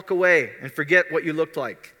don't walk away and forget what you looked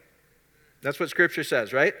like. That's what Scripture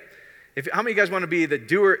says, right? How many of you guys want to be the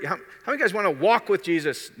doer? How many of you guys want to walk with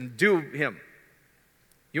Jesus and do him?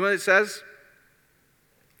 You know what it says?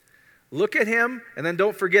 Look at him and then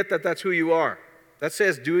don't forget that that's who you are. That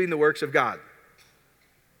says doing the works of God.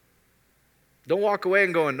 Don't walk away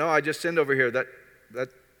and going, no, I just sinned over here. That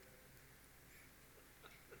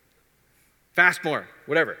fast more,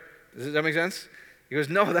 whatever. Does that make sense? He goes,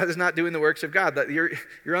 no, that is not doing the works of God. That you're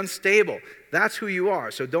unstable. That's who you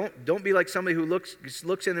are. So don't be like somebody who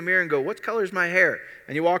looks in the mirror and go, what color is my hair?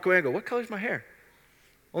 And you walk away and go, what color is my hair?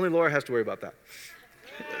 Only Laura has to worry about that.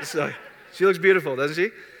 So she looks beautiful, doesn't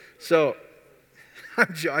she? So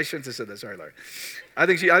I shouldn't have said that. Sorry, Laura. I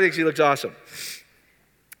think she looks awesome.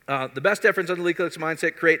 The best efforts under legalistic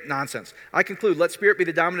mindset create nonsense. I conclude, let Spirit be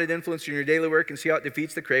the dominant influence in your daily work and see how it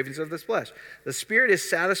defeats the cravings of this flesh. The Spirit is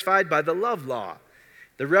satisfied by the love law.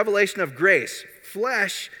 The revelation of grace.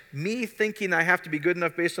 Flesh, me thinking I have to be good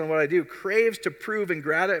enough based on what I do, craves to prove and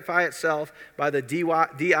gratify itself by the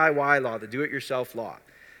DIY law, the do-it-yourself law.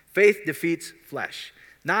 Faith defeats flesh.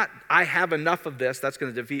 Not, I have enough of this, that's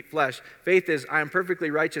going to defeat flesh. Faith is, I am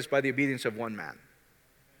perfectly righteous by the obedience of one man.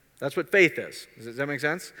 That's what faith is. Does that make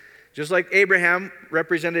sense? Just like Abraham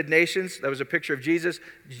represented nations, that was a picture of Jesus,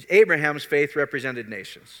 Abraham's faith represented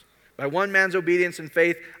nations. By one man's obedience and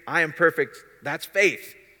faith, I am perfect. That's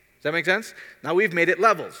faith. Does that make sense? Now we've made it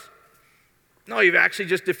levels. No, you've actually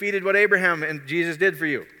just defeated what Abraham and Jesus did for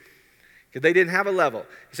you. Because they didn't have a level.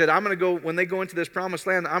 He said, I'm going to go, when they go into this promised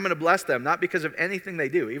land, I'm going to bless them, not because of anything they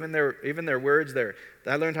do, even their words,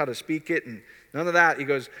 I learned how to speak it, and none of that. He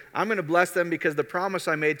goes, I'm going to bless them because the promise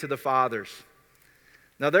I made to the fathers.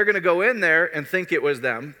 Now they're going to go in there and think it was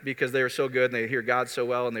them because they were so good and they hear God so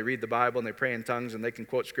well and they read the Bible and they pray in tongues and they can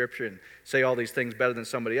quote scripture and say all these things better than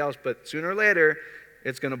somebody else. But sooner or later,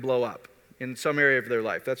 it's going to blow up in some area of their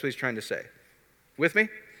life. That's what he's trying to say. With me?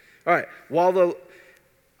 All right.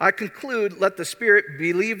 I conclude, let the Spirit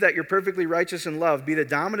believe that you're perfectly righteous in love be the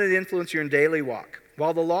dominant influence in your daily walk.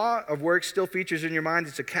 While the law of works still features in your mind,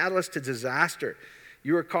 it's a catalyst to disaster.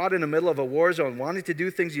 You are caught in the middle of a war zone, wanting to do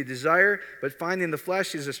things you desire, but finding the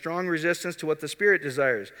flesh is a strong resistance to what the Spirit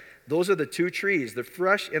desires. Those are the two trees, the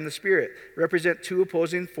flesh and the Spirit, represent two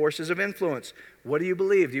opposing forces of influence. What do you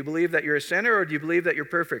believe? Do you believe that you're a sinner or do you believe that you're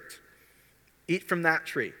perfect? Eat from that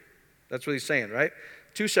tree. That's what he's saying, right?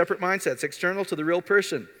 Two separate mindsets, external to the real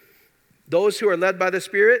person. Those who are led by the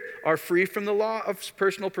Spirit are free from the law of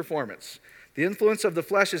personal performance. The influence of the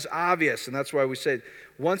flesh is obvious, and that's why we said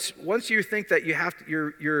once you think that you have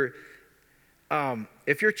to,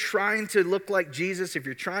 if you're trying to look like Jesus, if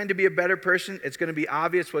you're trying to be a better person, it's going to be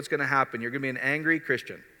obvious what's going to happen. You're going to be an angry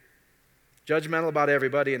Christian, judgmental about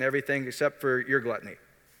everybody and everything except for your gluttony.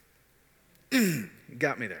 You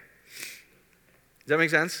got me there. Does that make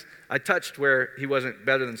sense? I touched where he wasn't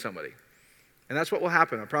better than somebody. And that's what will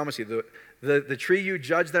happen, I promise you. The tree you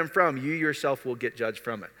judge them from, you yourself will get judged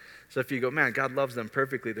from it. So if you go, man, God loves them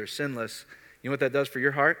perfectly, they're sinless, you know what that does for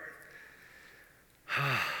your heart?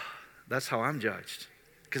 That's how I'm judged.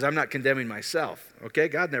 Because I'm not condemning myself, okay?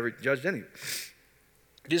 God never judged anyone.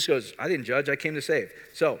 He just goes, I didn't judge, I came to save.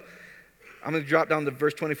 So I'm going to drop down to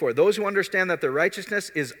verse 24. Those who understand that their righteousness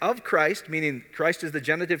is of Christ, meaning Christ is the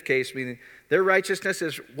genitive case, meaning their righteousness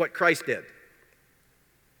is what Christ did.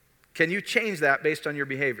 Can you change that based on your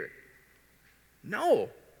behavior? No.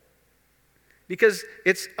 Because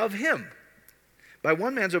it's of him. By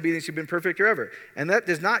one man's obedience you've been perfect forever. And that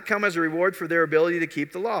does not come as a reward for their ability to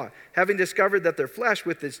keep the law. Having discovered that their flesh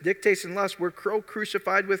with its dictates and lusts were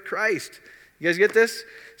crucified with Christ. You guys get this?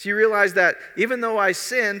 So you realize that even though I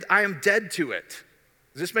sinned, I am dead to it.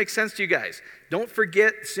 Does this make sense to you guys? Don't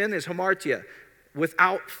forget, sin is hamartia,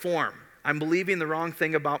 without form. I'm believing the wrong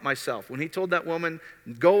thing about myself. When he told that woman,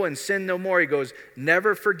 go and sin no more, he goes,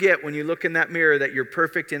 never forget when you look in that mirror that you're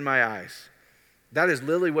perfect in my eyes. That is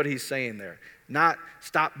literally what he's saying there. Not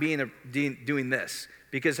stop doing this.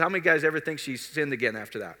 Because how many guys ever think she sinned again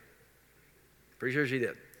after that? Pretty sure she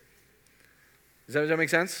did. Does that make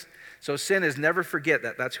sense? So sin is never forget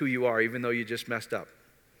that that's who you are, even though you just messed up.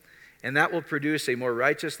 And that will produce a more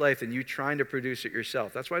righteous life than you trying to produce it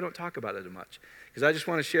yourself. That's why I don't talk about it as much. Because I just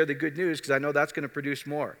want to share the good news because I know that's going to produce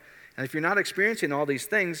more. And if you're not experiencing all these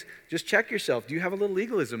things, just check yourself. Do you have a little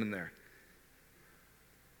legalism in there?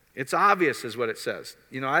 It's obvious is what it says.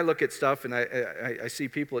 You know, I look at stuff and I see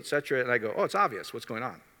people, etc., and I go, oh, it's obvious what's going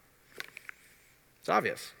on. It's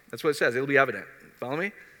obvious. That's what it says. It'll be evident. Follow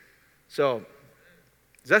me? So,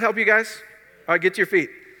 does that help you guys? All right, get to your feet.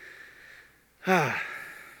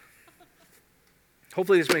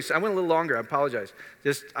 Hopefully this makes sense. I went a little longer. I apologize.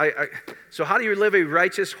 So how do you live a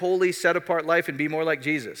righteous, holy, set-apart life and be more like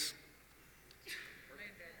Jesus?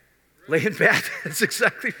 Lay in bed. That's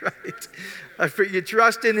exactly right. You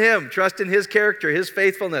trust in him. Trust in his character, his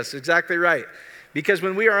faithfulness. Exactly right. Because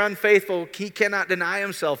when we are unfaithful, he cannot deny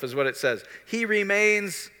himself, is what it says. He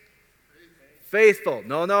remains faithful.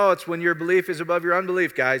 No, it's when your belief is above your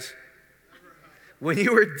unbelief, guys. When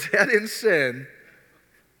you were dead in sin,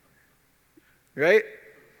 right?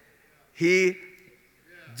 He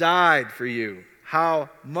died for you. How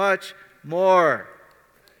much more?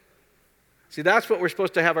 See, that's what we're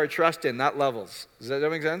supposed to have our trust in, not levels. Does that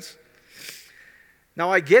make sense?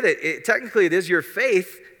 Now, I get it. Technically, it is your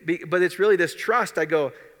faith, but it's really this trust. I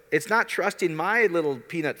go, it's not trusting my little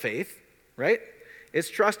peanut faith, right? It's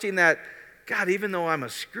trusting that, God, even though I'm a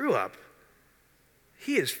screw-up,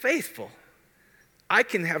 he is faithful. I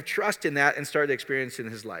can have trust in that and start experiencing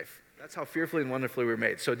his life. That's how fearfully and wonderfully we're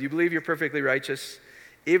made. So do you believe you're perfectly righteous?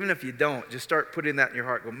 Even if you don't, just start putting that in your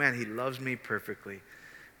heart. Go, man, he loves me perfectly.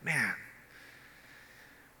 Man.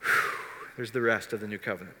 Whew. There's the rest of the new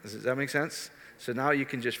covenant. Does that make sense? So now you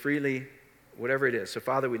can just freely, whatever it is. So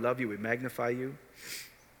Father, we love you. We magnify you.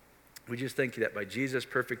 We just thank you that by Jesus'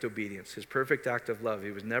 perfect obedience, his perfect act of love,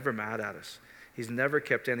 he was never mad at us. He's never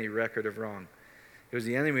kept any record of wrong. It was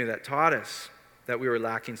the enemy that taught us that we were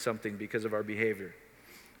lacking something because of our behavior,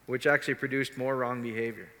 which actually produced more wrong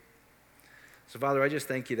behavior. So Father, I just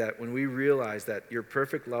thank you that when we realize that your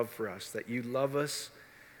perfect love for us, that you love us,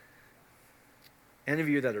 any of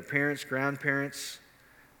you that are parents, grandparents,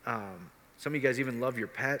 some of you guys even love your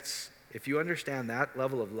pets, if you understand that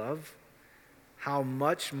level of love, how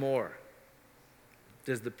much more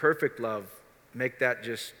does the perfect love make that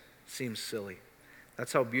just seem silly?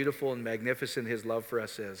 That's how beautiful and magnificent his love for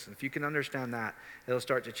us is. And if you can understand that, it'll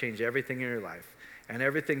start to change everything in your life. And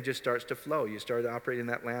everything just starts to flow. You start operating in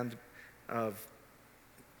that land of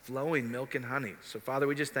flowing milk and honey. So Father,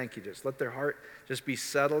 we just thank you. Just let their heart just be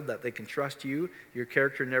settled, that they can trust you. Your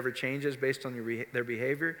character never changes based on their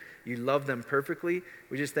behavior. You love them perfectly.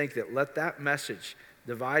 We just thank you that let that message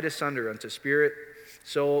divide asunder unto spirit,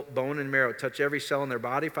 soul, bone, and marrow. Touch every cell in their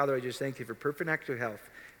body. Father, I just thank you for perfect active health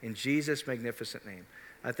in Jesus' magnificent name.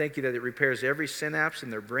 I thank you that it repairs every synapse in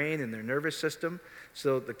their brain and their nervous system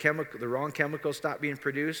so the wrong chemicals stop being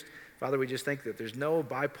produced. Father, we just think that there's no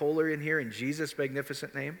bipolar in here in Jesus'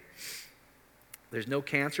 magnificent name. There's no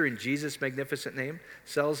cancer in Jesus' magnificent name.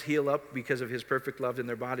 Cells heal up because of his perfect love in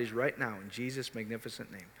their bodies right now in Jesus'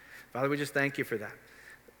 magnificent name. Father, we just thank you for that.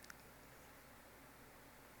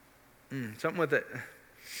 Something with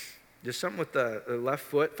the left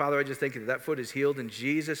foot. Father, I just thank you that foot is healed in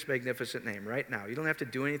Jesus' magnificent name right now. You don't have to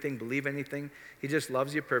do anything, believe anything. He just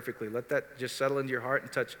loves you perfectly. Let that just settle into your heart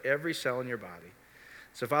and touch every cell in your body.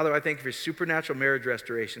 So, Father, I thank you for supernatural marriage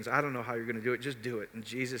restorations. I don't know how you're going to do it. Just do it in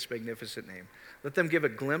Jesus' magnificent name. Let them give a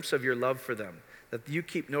glimpse of your love for them, that you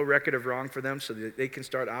keep no record of wrong for them so that they can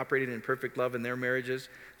start operating in perfect love in their marriages.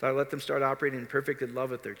 Father, let them start operating in perfect love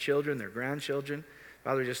with their children, their grandchildren.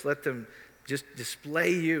 Father, just let them just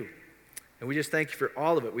display you. And we just thank you for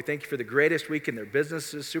all of it. We thank you for the greatest week in their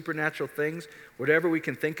businesses, supernatural things. Whatever we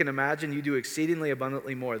can think and imagine, you do exceedingly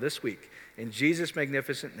abundantly more this week. In Jesus'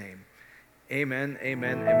 magnificent name, amen,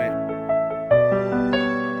 amen, amen.